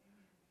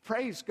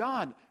 Praise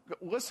God.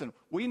 Listen,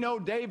 we know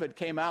David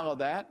came out of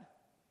that.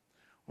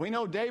 We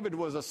know David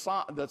was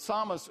the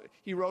psalmist.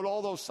 He wrote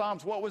all those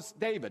psalms. What was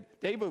David?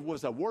 David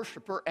was a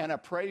worshiper and a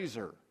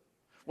praiser.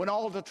 When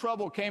all the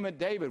trouble came at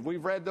David,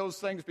 we've read those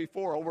things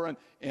before over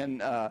in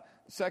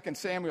 2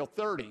 Samuel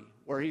 30,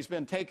 where he's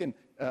been taken,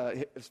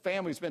 his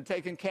family's been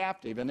taken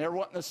captive, and they're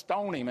wanting to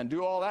stone him and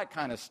do all that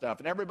kind of stuff.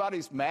 And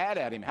everybody's mad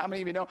at him. How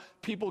many of you know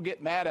people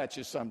get mad at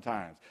you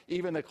sometimes,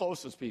 even the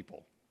closest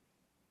people?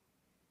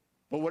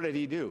 But what did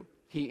he do?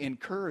 He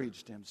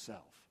encouraged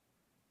himself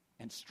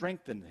and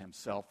strengthened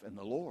himself in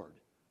the Lord.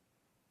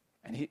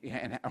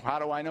 And how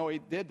do I know he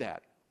did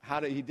that? How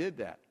did he did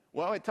that?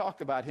 Well, it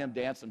talked about him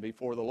dancing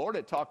before the Lord.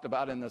 It talked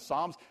about in the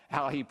Psalms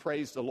how he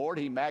praised the Lord.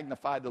 He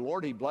magnified the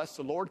Lord. He blessed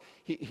the Lord.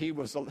 He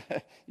was,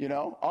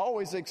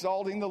 always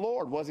exalting the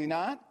Lord, was he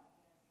not?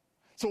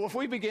 So if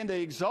we begin to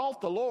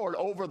exalt the Lord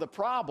over the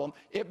problem,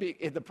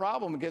 the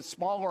problem gets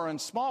smaller and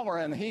smaller,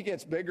 and he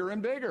gets bigger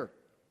and bigger.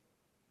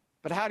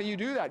 But how do you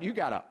do that? You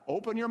got to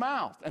open your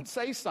mouth and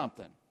say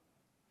something.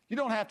 You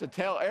don't have to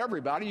tell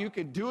everybody. You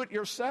can do it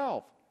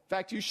yourself. In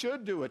fact, you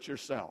should do it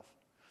yourself.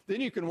 Then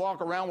you can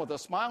walk around with a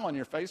smile on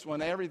your face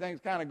when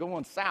everything's kind of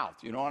going south.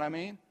 You know what I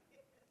mean?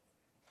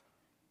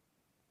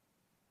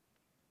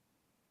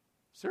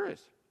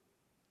 Serious.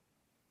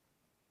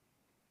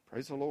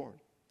 Praise the Lord.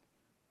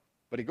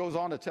 But he goes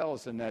on to tell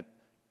us in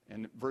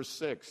verse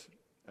 6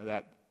 of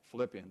that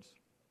Philippians,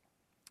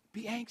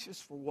 be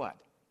anxious for what?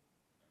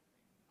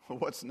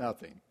 What's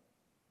nothing?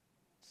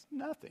 It's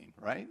nothing,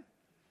 right?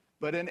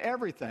 But in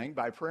everything,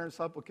 by prayer and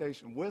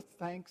supplication, with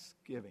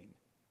thanksgiving.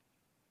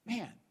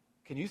 Man,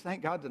 can you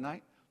thank God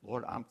tonight?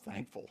 Lord, I'm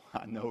thankful.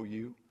 I know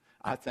you.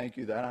 I thank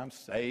you that I'm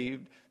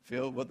saved,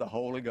 filled with the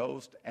Holy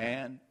Ghost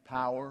and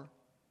power.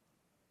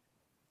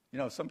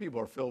 Some people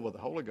are filled with the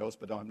Holy Ghost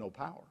but don't have no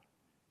power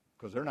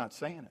because they're not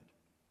saying it.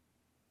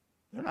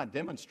 They're not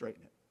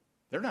demonstrating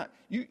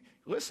it.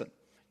 Listen,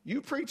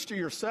 you preach to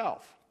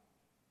yourself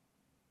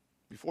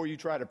before you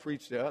try to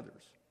preach to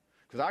others.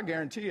 Because I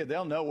guarantee you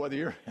they'll know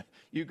whether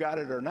you got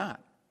it or not.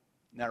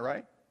 Isn't that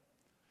right?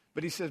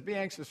 But he says, be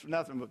anxious for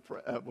nothing,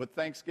 but with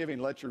thanksgiving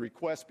let your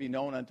requests be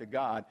known unto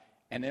God.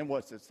 And then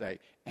what's it say?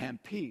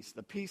 And peace,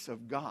 the peace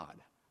of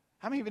God.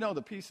 How many of you know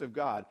the peace of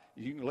God?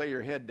 You can lay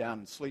your head down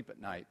and sleep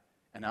at night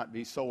and not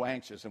be so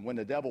anxious. And when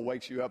the devil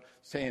wakes you up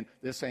saying,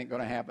 this ain't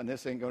going to happen,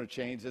 this ain't going to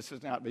change, this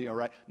is not being all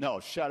right. No,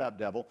 shut up,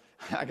 devil.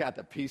 I got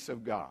the peace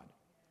of God.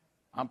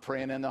 I'm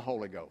praying in the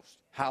Holy Ghost.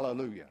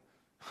 Hallelujah.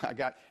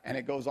 And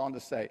it goes on to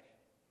say,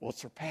 will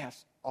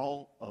surpass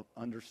all of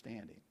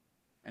understanding.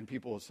 And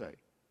people will say,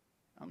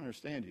 I don't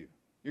understand you.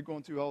 You're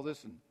going through all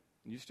this and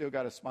you still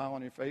got a smile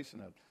on your face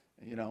and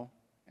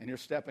you're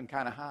stepping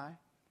kind of high.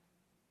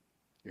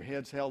 Your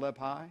head's held up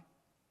high.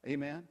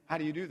 Amen. How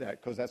do you do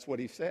that? Because that's what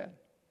he said.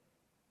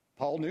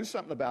 Paul knew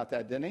something about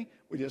that, didn't he?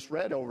 We just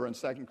read over in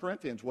 2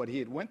 Corinthians what he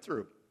had went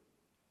through.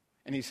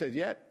 And he said,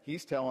 yet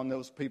he's telling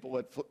those people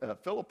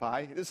at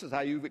Philippi, this is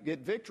how you get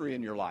victory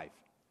in your life.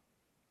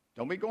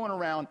 Don't be going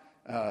around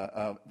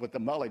with the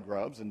mully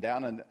grubs and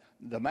down in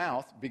the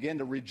mouth. Begin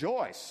to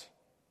rejoice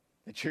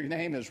that your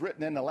name is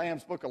written in the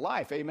Lamb's Book of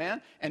Life.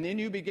 Amen? And then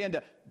you begin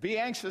to be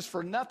anxious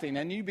for nothing.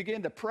 And you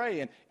begin to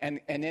pray. And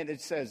then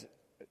it says,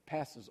 it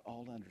passes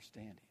all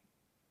understanding.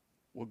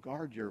 Will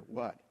guard your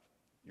what?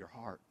 Your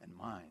heart and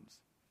minds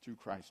through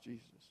Christ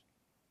Jesus.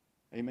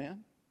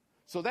 Amen?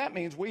 So that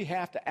means we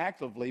have to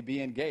actively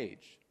be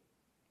engaged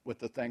with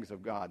the things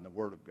of God and the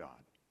Word of God.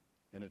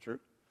 Isn't it true?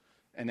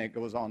 And it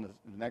goes on, the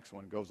next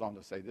one goes on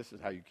to say, this is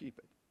how you keep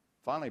it.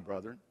 Finally,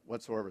 brethren,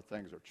 whatsoever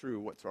things are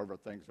true, whatsoever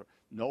things are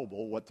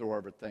noble,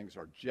 whatsoever things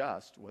are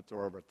just,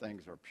 whatsoever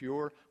things are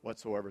pure,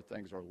 whatsoever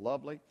things are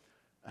lovely,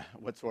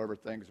 whatsoever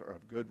things are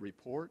of good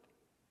report,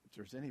 if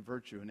there's any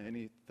virtue in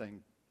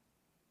anything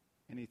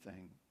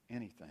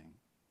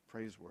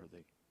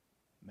praiseworthy,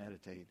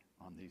 meditate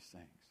on these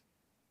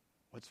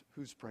things.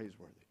 Who's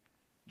praiseworthy?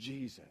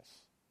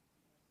 Jesus.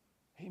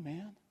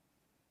 Amen.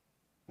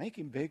 Make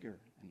him bigger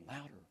and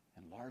louder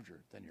and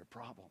larger than your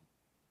problem.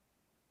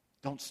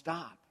 Don't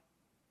stop.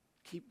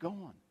 Keep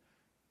going.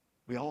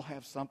 We all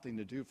have something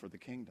to do for the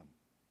kingdom.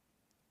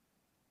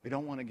 We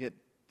don't want to get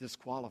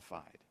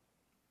disqualified.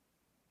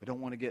 We don't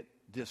want to get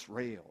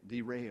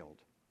derailed.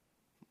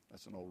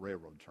 That's an old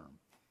railroad term.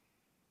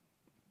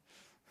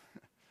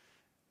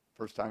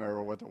 First time I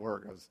ever went to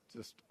work, I was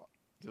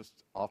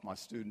just off my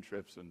student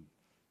trips and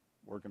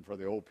working for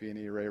the old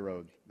P&E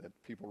Railroad that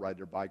people ride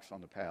their bikes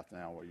on the path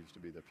now, what used to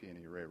be the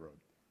P&E Railroad.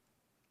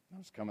 I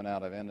was coming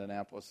out of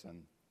Indianapolis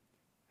and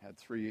had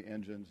 3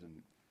 engines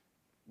and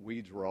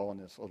weeds were all in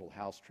this little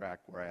house track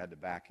where I had to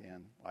back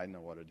in. I didn't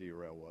know what a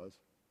derail was.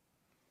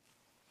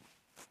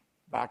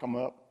 Back them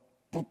up.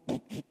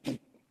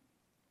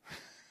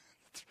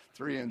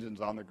 3 engines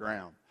on the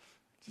ground,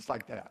 just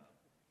like that.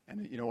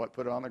 And you know what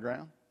put it on the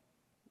ground?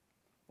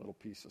 A little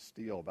piece of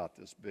steel about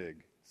this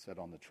big set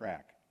on the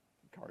track.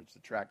 It guards the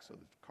track so that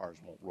the cars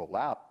won't roll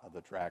out of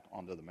the track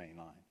onto the main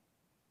line.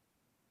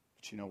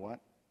 But you know what?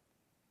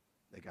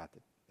 They got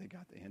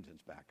the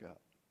engines back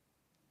up.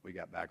 We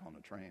got back on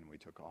the train and we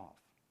took off.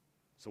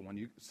 So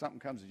when something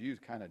comes to you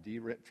kind of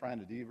trying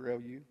to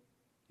derail you,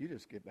 you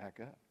just get back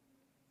up,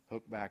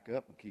 hook back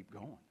up, and keep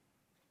going.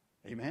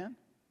 Amen?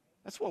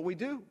 That's what we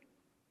do.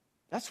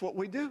 That's what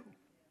we do.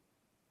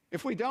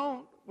 If we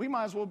don't, we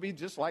might as well be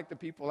just like the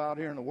people out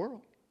here in the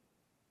world,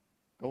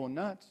 going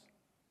nuts.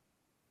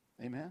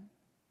 Amen?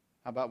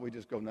 How about we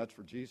just go nuts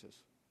for Jesus?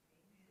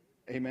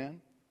 Amen?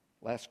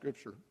 Last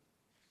scripture,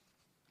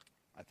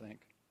 I think.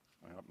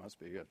 Well, it must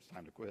be. It's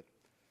time to quit.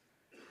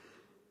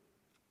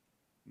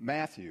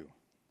 Matthew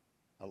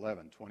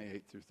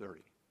 11:28 through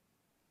 30.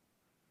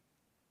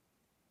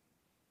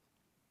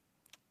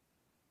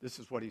 This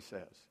is what he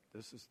says.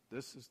 This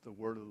is the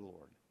word of the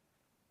Lord.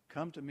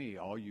 Come to me,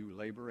 all you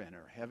labor and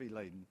are heavy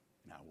laden,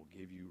 and I will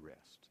give you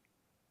rest.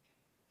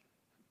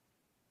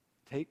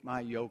 Take my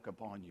yoke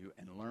upon you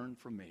and learn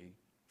from me,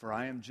 for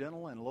I am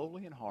gentle and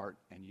lowly in heart,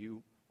 and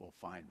you will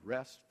find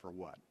rest for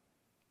what?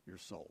 Your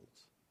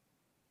souls.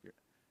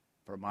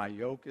 For my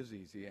yoke is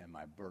easy and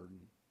my burden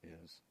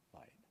is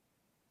light.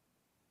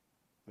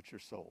 What's your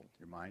soul?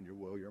 Your mind, your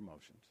will, your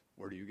emotions.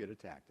 Where do you get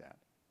attacked at?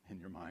 In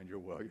your mind, your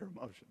will, your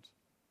emotions.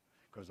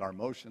 Because our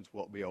emotions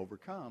will be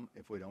overcome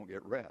if we don't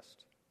get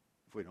rest,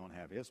 if we don't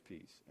have his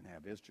peace and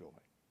have his joy.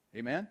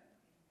 Amen?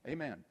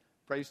 Amen.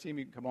 Praise team,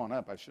 you can come on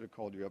up. I should have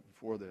called you up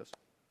before this.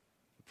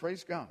 But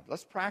praise God.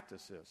 Let's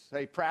practice this.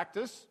 Say,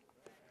 practice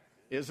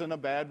isn't a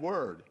bad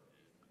word.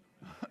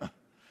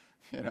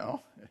 You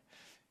know, it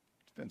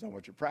depends on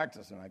what you're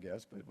practicing, I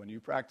guess. But when you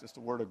practice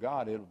the Word of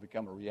God, it'll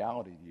become a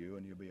reality to you,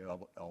 and you'll be an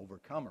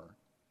overcomer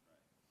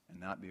and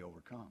not be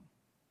overcome.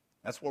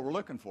 That's what we're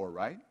looking for,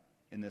 right?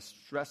 In this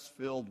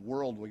stress-filled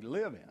world we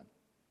live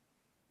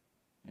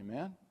in.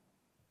 Amen?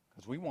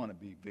 Because we want to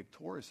be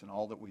victorious in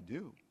all that we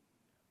do.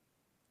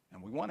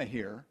 And we want to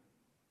hear,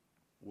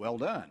 well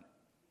done.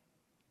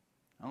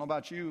 I don't know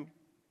about you.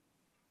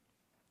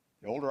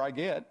 The older I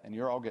get, and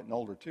you're all getting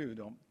older too,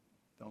 don't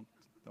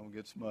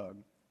get smug.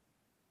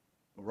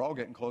 But we're all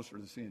getting closer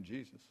to seeing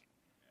Jesus.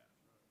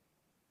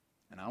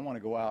 And I want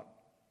to go out,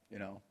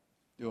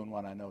 doing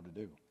what I know to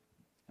do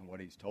and what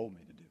he's told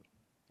me to do.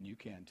 And you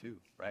can too,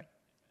 right?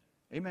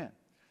 Amen.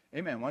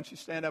 Amen. Why don't you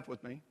stand up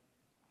with me?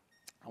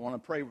 I want to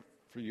pray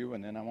for you,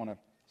 and then I want to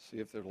see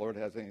if the Lord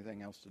has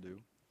anything else to do.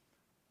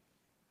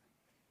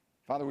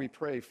 Father,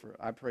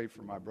 I pray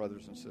for my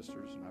brothers and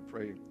sisters,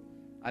 and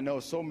I know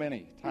so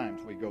many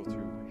times we go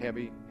through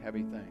heavy,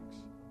 heavy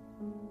things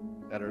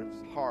that are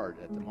hard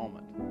at the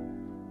moment.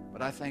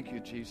 But I thank you,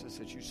 Jesus,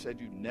 that you said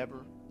you'd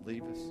never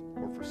leave us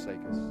or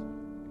forsake us.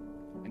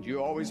 And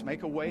you always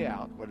make a way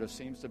out where there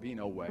seems to be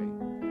no way.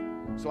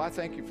 So I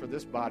thank you for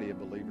this body of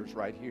believers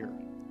right here,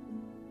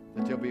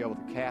 that they'll be able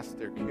to cast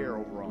their care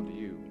over onto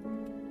you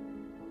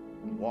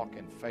and walk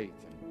in faith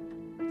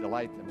and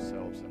delight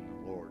themselves in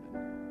the Lord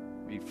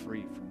and be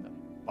free from the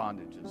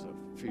bondages of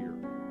fear,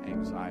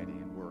 anxiety,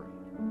 and worry,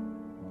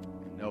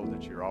 and know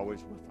that you're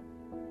always with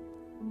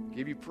them.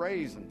 Give you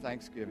praise and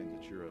thanksgiving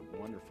that you're a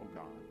wonderful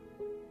God.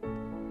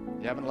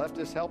 You haven't left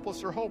us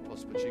helpless or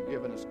hopeless, but you've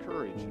given us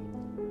courage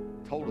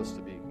and told us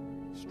to be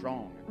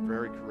strong and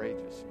very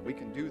courageous. We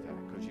can do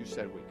that because you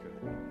said we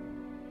could.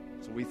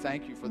 So we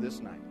thank you for this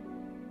night.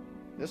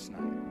 This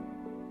night,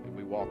 that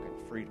we walk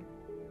in freedom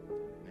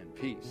and in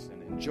peace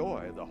and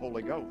enjoy the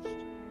Holy Ghost.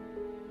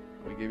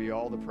 And we give you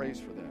all the praise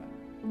for that.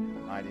 In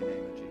the mighty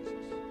name of Jesus.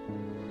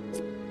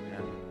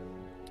 Amen.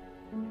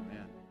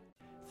 Amen.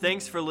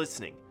 Thanks for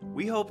listening.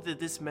 We hope that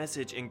this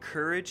message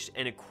encouraged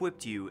and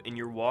equipped you in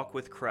your walk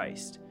with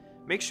Christ.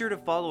 Make sure to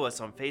follow us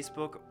on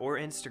Facebook or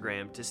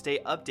Instagram to stay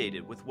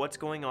updated with what's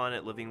going on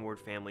at Living Word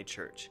Family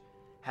Church.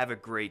 Have a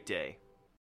great day.